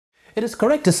It is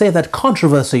correct to say that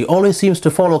controversy always seems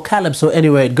to follow Calypso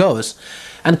anywhere it goes.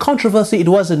 And controversy it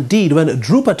was indeed when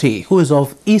G.B.T.V, who is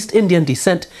of East Indian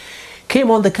descent, came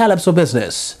on the Calypso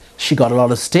business. She got a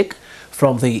lot of stick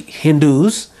from the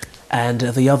Hindus and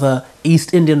the other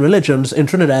East Indian religions in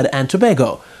Trinidad and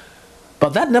Tobago. But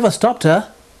that never stopped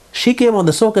her. She came on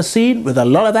the soca scene with a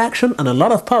lot of action and a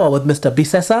lot of power with Mr.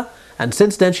 Bisesa, and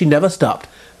since then she never stopped.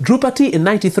 G.B.T.V in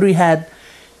 '93 had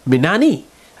Minani,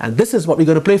 and this is what we're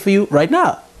going to play for you right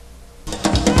now.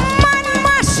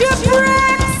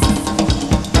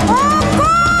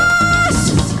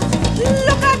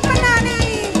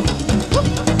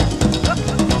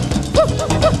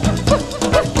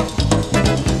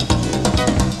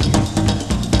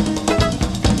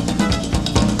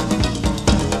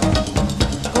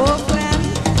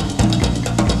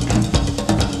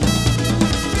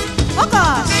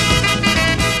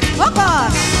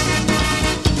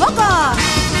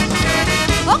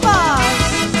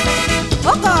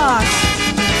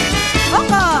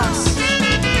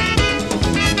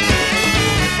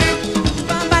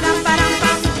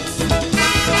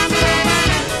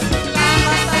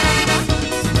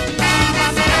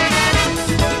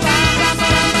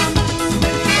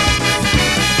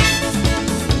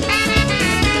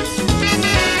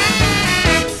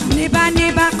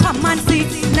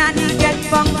 Nanny get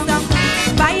bounced down.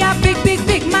 Buy a big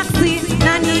maxi.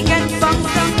 Nanny get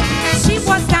bounced down. She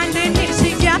was standing in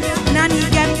she gap. Nanny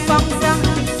get bounced down.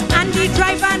 And the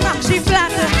driver knocked she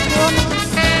flat.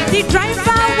 The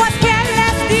driver was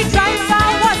careless. The driver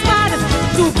was mad.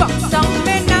 To bounce down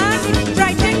my nanny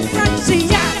right in front she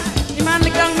had. The man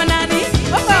lick down my nanny.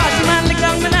 Oh gosh, the man lick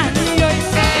down my nanny. The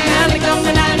man lick down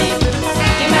my nanny.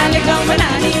 The man lick down my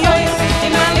nanny. The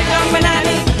man lick down my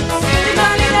nanny. The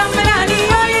man lick down my nanny.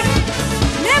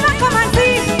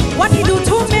 What he do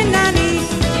to me nanny?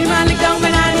 The man lick down my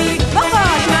nanny. Oh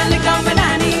God, the man lick down my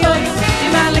nanny. The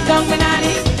man lick down my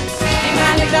nanny. The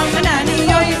man lick down my nanny. The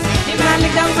man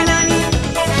lick down my nanny.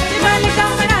 The man lick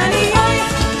down my nanny.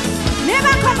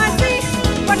 Never come and see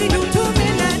what he do to me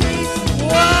nanny.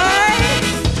 Why?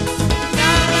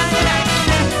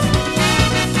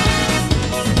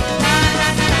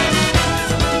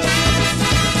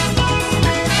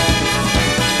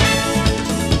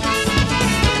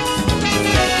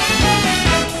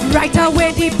 Right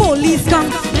away the police come,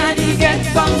 nanny get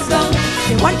bounced down.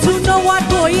 They want to know what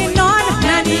going on,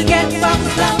 nanny get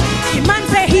bounced down. The man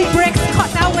say he breaks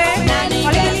cut away, nanny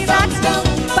get bounced down.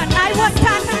 But I was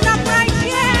standing up right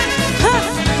here.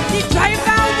 The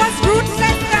driver was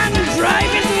ruthless and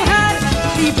driving too hard.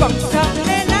 The bounced up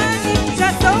the nanny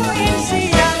just so in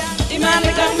she had. The man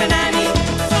lick down my nanny.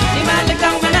 The man lick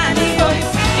down my nanny.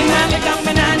 The man lick down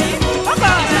my nanny. Oh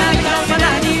God, the man lick down my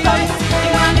nanny. The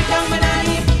man lick down my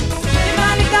nanny.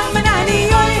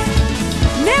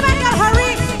 Never got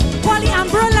hurry, call the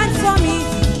ambulance for me.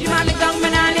 The man lick down my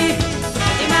nanny.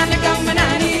 The man lick down my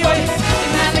nanny. The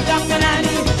man lick down my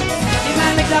nanny. The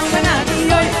man lick down my nanny.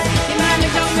 The man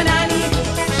lick down my nanny.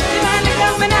 The man lick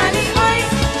down my nanny.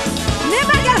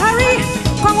 Never got hurry,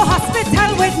 come to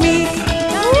hospital with me.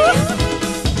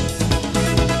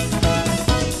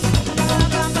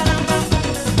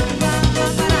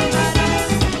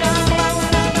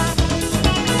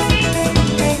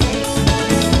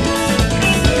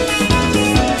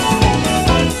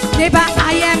 Neighbor,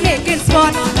 I am making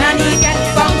sport. Nanny get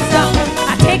bounced down.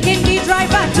 I taking the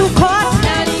driver to court.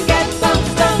 Nanny get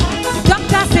bounced down.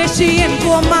 Doctor says she in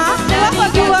coma. What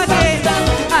will do again?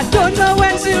 I don't know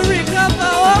when she'll recover.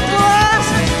 Oh gosh,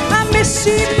 I miss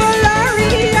she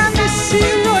Polari, I miss she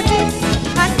Rodi,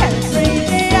 and every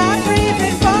day I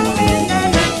breathe for me.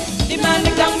 The man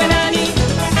lick down my nanny.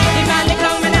 The man lick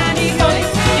down my nanny.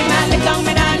 The man lick down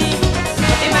my nanny.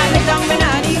 The man lick down my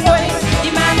nanny. The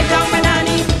man lick down my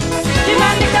nanny. The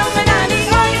man lick down my nanny,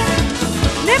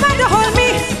 never to hold me,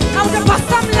 I would have bust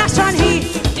some lash on he.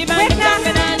 The man lick down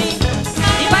my nanny.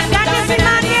 But that is the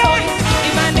man here.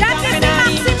 That is the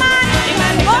maxi man.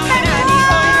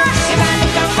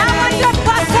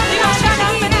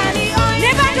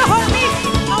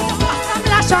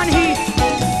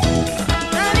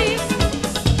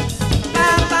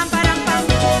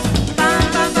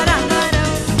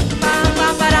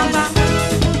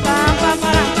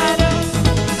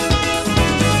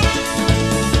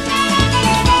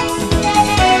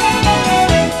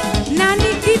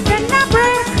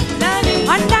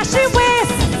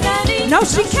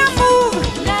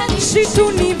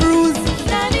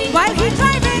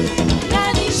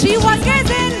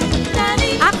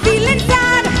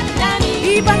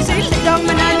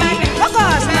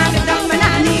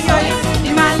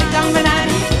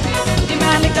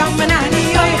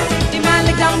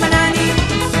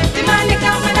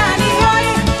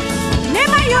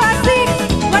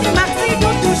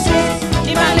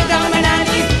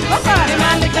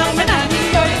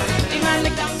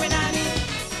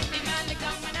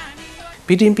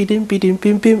 Pidim, pidim, pidim,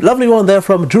 pim, pim. Lovely one there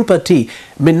from G.B.T.V,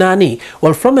 Minani.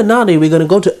 Well, from Minani, we're going to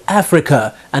go to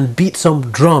Africa and beat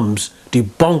some drums, the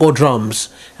bongo drums.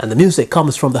 And the music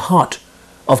comes from the heart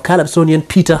of Calypsonian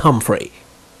Peter Humphrey.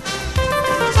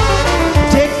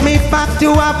 Take me back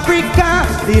to Africa,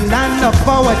 the land of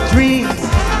our dreams.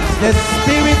 The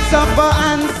spirits of our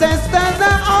ancestors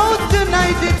are out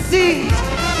tonight, it seems.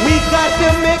 We got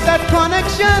to make that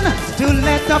connection to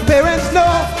let our parents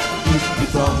know.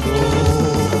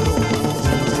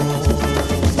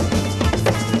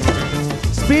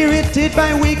 Spirited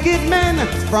by wicked men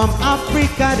from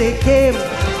Africa they came to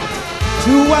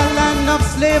a land of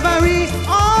slavery,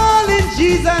 all in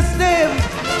Jesus' name.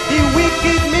 The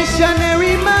wicked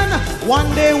missionary man one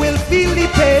day will feel the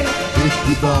pain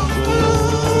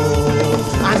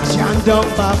and chant down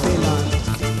Babylon.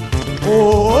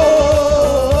 Oh,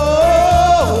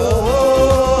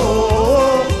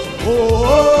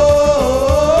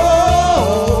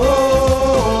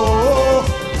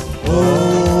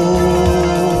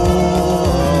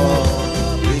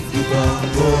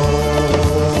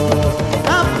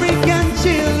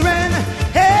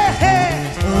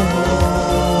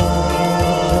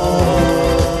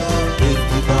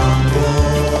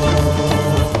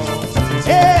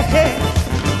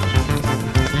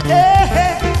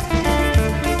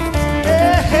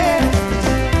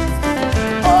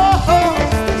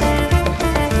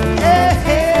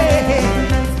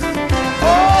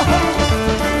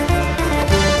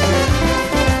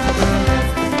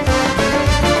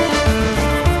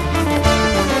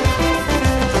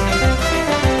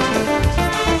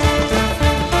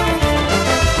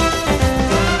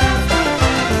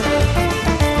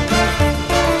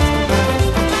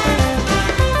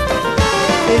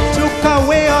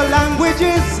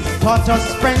 taught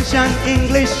us French and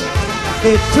English.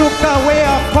 They took away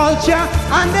our culture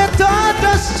and they taught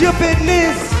us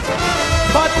stupidness.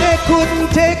 But they couldn't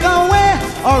take away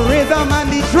our rhythm and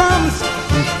the drums.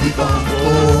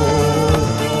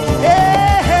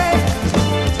 Hey, hey.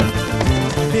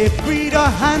 They freed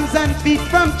our hands and feet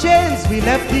from chains. We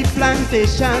left the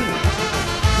plantation.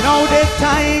 Now they're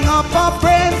tying up our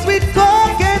brains with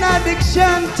coke and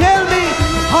addiction. Tell me,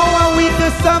 how are we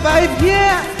to survive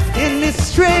here in this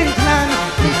strange land?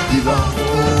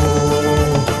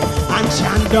 And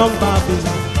chant down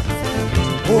Babylon.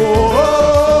 Oh, oh,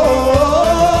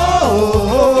 oh,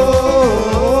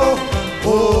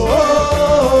 oh,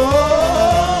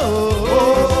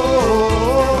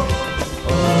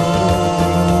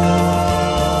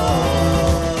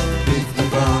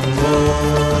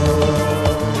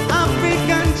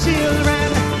 African children,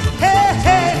 hey,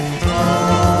 hey.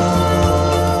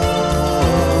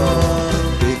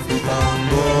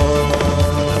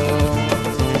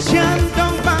 Chant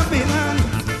down Babylon,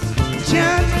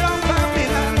 chant down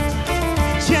Babylon,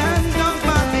 chant down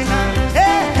Babylon,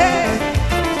 hey, hey,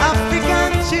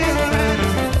 African children,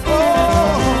 oh.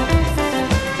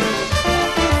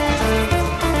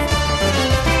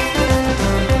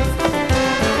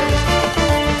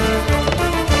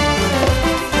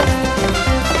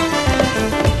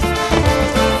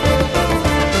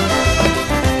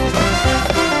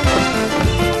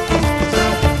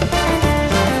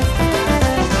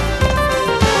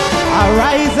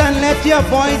 Arise and let your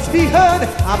voice be heard,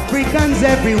 Africans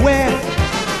everywhere.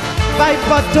 Fight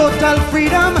for total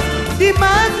freedom,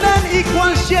 demand an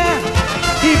equal share.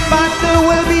 The battle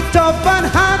will be tough and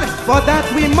hard, for that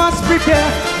we must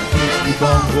prepare.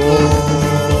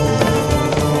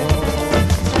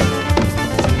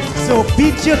 So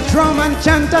beat your drum and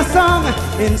chant a song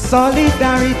in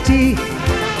solidarity.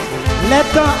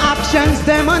 Let our actions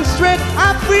demonstrate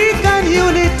African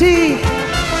unity.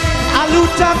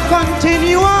 Aluta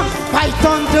continua, fight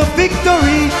on to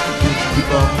victory.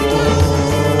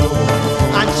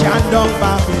 And chant down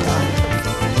Babylon.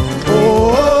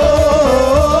 Oh, oh,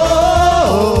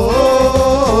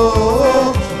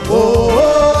 oh, oh, oh,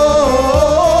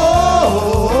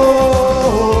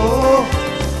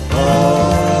 oh.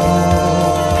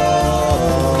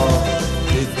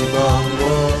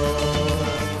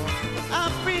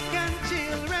 African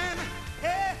children.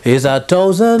 Here's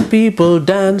 1,000 people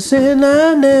dancing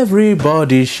and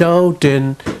everybody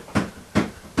shouting.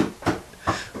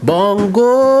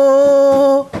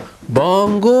 Bongo,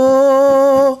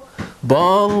 bongo,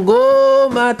 bongo,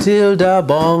 Matilda,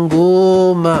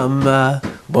 bongo, mama,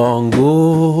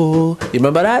 bongo. You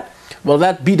remember that? Well,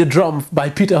 that Beat the Drum by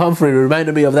Peter Humphrey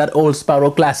reminded me of that old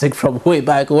Sparrow classic from way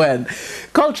back when.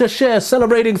 CultureShare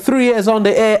celebrating 3 years on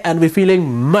the air, and we're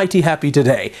feeling mighty happy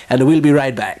today. And we'll be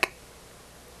right back.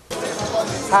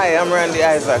 Hi, I'm Randy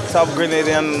Isaac, top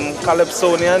Grenadian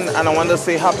Calypsonian, and I want to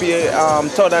say happy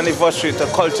 3rd anniversary to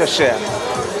CultureShare.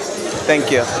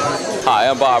 Thank you. Hi,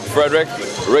 I'm Bob Frederick,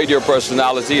 radio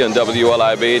personality in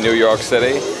WLIB, New York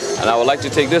City. And I would like to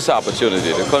take this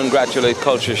opportunity to congratulate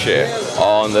CultureShare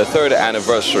on the 3rd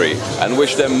anniversary and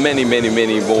wish them many, many,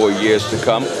 many more years to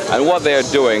come. And what they're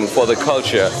doing for the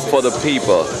culture, for the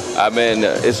people, I mean,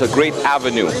 it's a great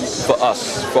avenue for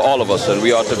us, for all of us, and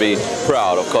we ought to be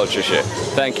proud of CultureShare.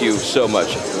 Thank you so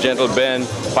much. Gentle Ben,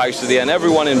 PYSADEE, and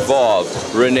everyone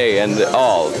involved, Renee and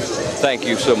all. Thank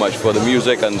you so much for the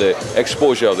music and the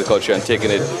exposure of the culture and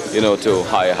taking it, you know, to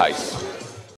higher heights.